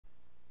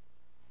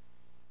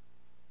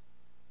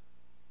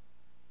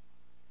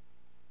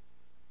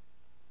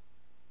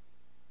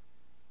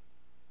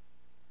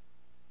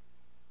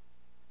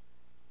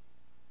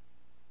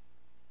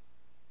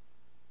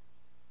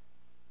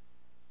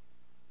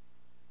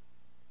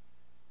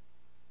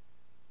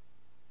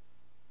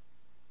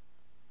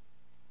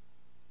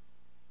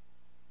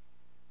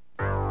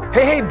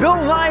Bill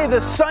Nye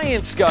the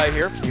Science Guy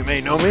here. You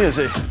may know me as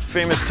a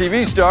famous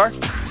TV star.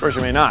 Of course,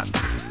 you may not.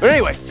 But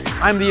anyway,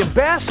 I'm the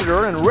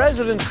ambassador and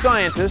resident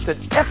scientist at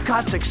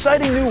Epcot's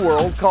exciting new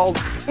world called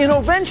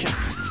Innoventions.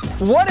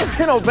 What is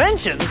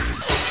Innoventions?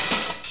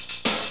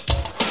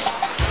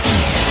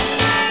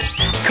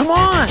 Come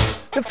on!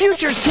 The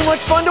future's too much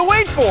fun to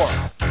wait for!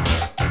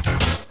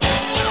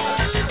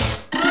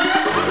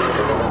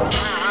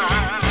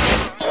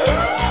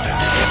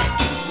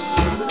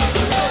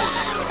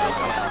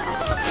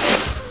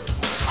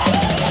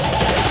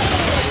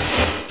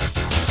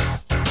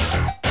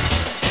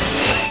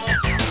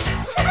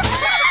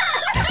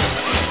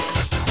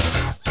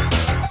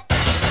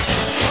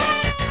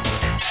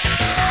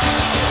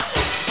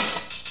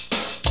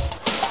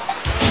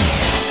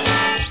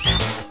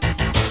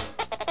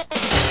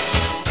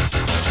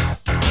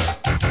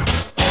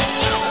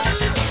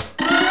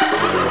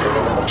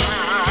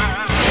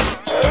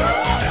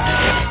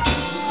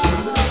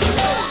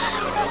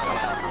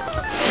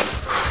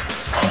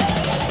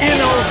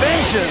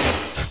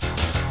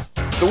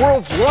 The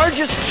world's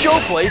largest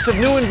showplace of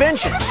new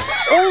inventions.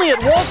 Only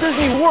at Walt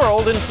Disney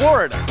World in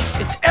Florida.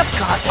 It's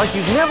Epcot like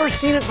you've never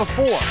seen it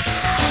before.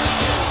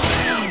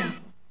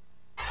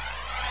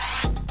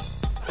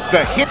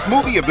 The hit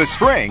movie of the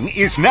spring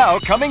is now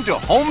coming to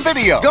home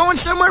video. Going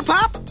somewhere,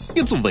 Pop?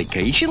 It's a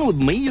vacation with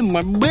me and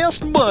my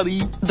best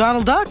buddy.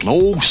 Donald Duck?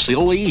 No,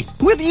 silly.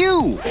 With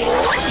you.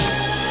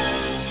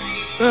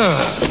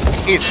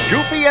 It's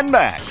Goofy and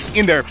Max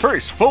in their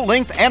first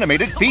full-length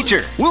animated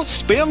feature. We'll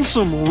spend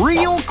some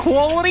real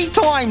quality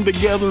time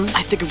together.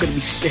 I think I'm gonna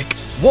be sick.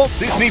 Walt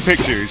Disney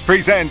Pictures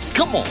presents...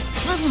 Come on,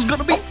 this is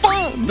gonna be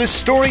fun. The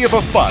story of a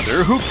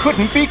father who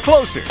couldn't be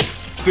closer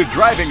to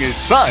driving his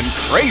son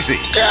crazy.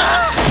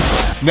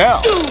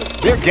 Now,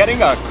 they're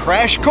getting a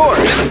crash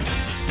course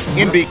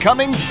in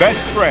becoming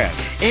best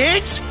friends.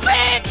 It's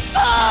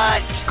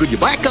Bigfoot! Could you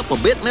back up a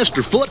bit,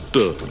 Mr.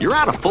 Foot? You're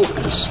out of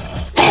focus.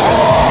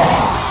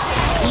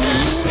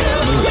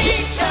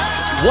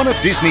 One of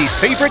Disney's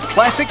favorite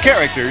classic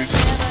characters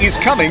is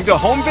coming to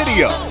home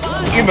video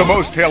in the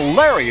most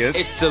hilarious...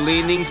 It's the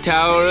Leaning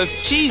Tower of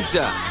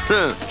Cheesa.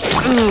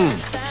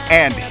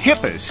 and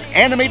hippest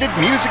animated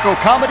musical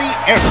comedy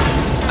ever.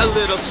 A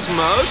little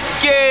smoke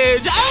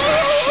gauge.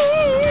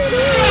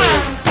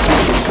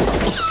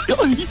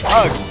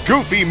 A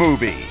Goofy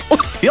movie.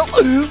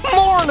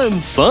 Morning,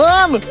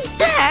 son.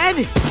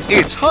 Dad!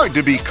 It's hard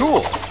to be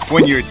cool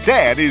when your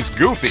dad is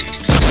goofy.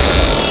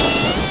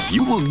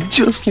 You look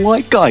just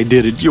like I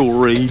did at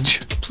your age.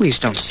 Please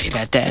don't say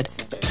that, Dad.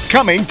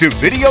 Coming to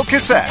video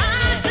cassette.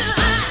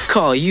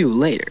 Call you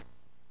later.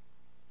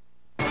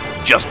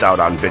 Just out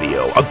on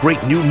video, a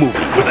great new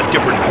movie with a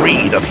different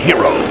breed of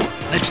hero.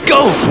 Let's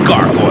go!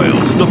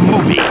 Gargoyles, the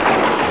movie.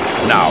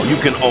 Now you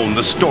can own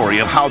the story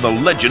of how the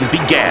legend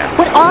began.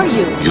 What are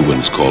you?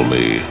 Humans call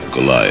me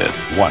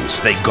Goliath. Once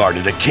they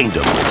guarded a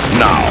kingdom.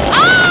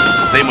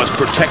 Now, they must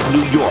protect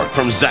New York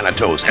from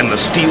Xanatos and the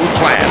Steel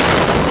Clan.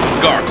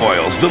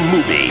 Gargoyles, the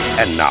movie.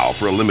 And now,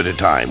 for a limited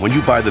time, when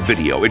you buy the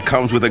video, it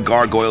comes with a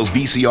Gargoyles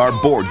VCR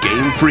board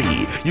game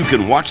free. You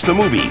can watch the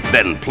movie,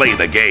 then play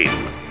the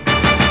game.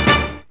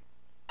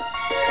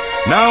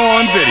 Now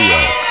on video,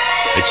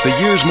 it's the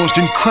year's most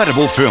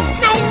incredible film.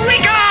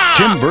 Eureka!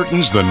 Tim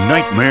Burton's The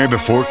Nightmare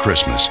Before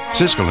Christmas.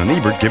 Siskel and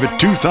Ebert give it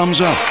 2 thumbs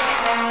up.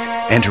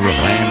 Enter a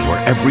land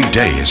where every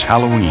day is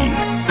Halloween.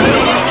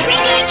 Trick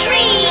or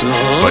treat!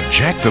 But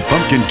Jack the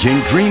Pumpkin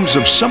King dreams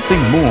of something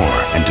more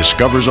and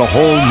discovers a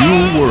whole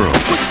new world.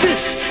 What's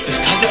this? There's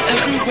color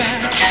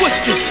everywhere.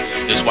 What's this?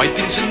 There's white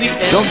things in the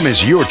air. Don't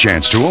miss your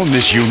chance to own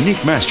this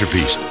unique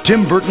masterpiece.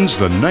 Tim Burton's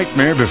The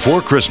Nightmare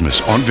Before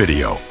Christmas on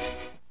video.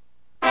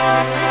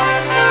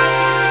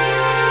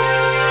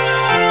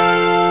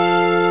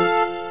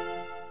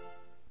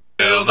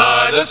 Bill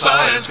Nye the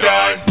Science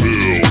Guy. Bill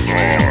Nye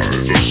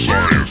the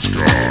Science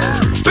Guy.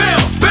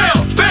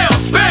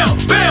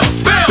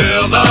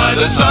 Bill Nye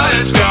the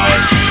Science Guy.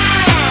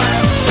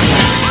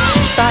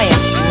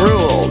 Science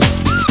rules.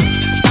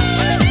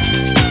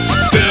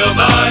 Bill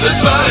Nye the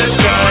Science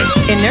Guy.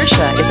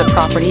 Inertia is a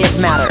property of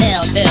matter.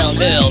 Bill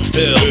Nye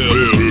the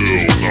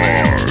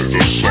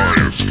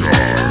Science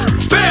Guy.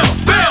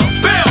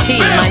 T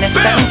minus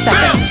 7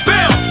 seconds.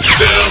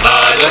 Bill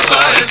Nye the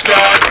Science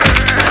Guy.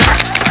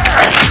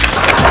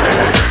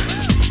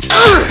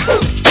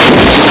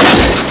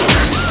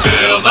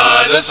 Bill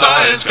Nye the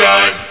Science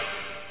Guy.